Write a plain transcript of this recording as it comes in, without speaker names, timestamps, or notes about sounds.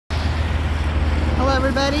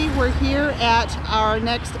everybody, we're here at our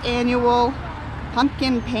next annual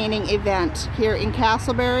pumpkin painting event here in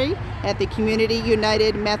Castleberry at the Community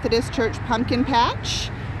United Methodist Church Pumpkin Patch,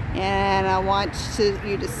 and I want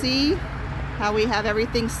you to see how we have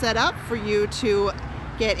everything set up for you to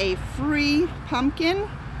get a free pumpkin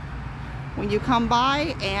when you come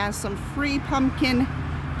by, and some free pumpkin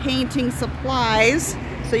painting supplies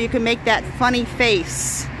so you can make that funny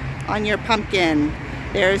face on your pumpkin.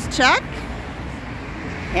 There's Chuck,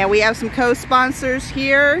 and we have some co-sponsors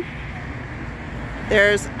here.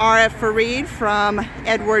 There's R.F. Fareed from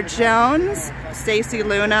Edward Jones, Stacy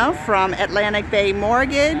Luna from Atlantic Bay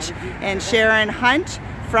Mortgage, and Sharon Hunt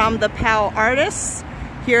from the Powell Artists,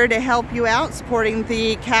 here to help you out supporting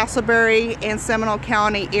the Castleberry and Seminole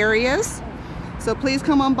County areas. So please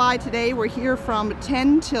come on by today. We're here from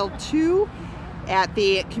 10 till 2 at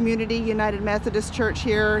the Community United Methodist Church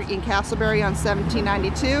here in Castleberry on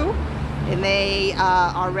 1792. And they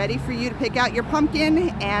are ready for you to pick out your pumpkin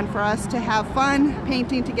and for us to have fun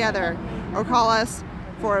painting together. Or call us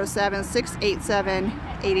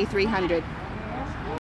 407-687-8300.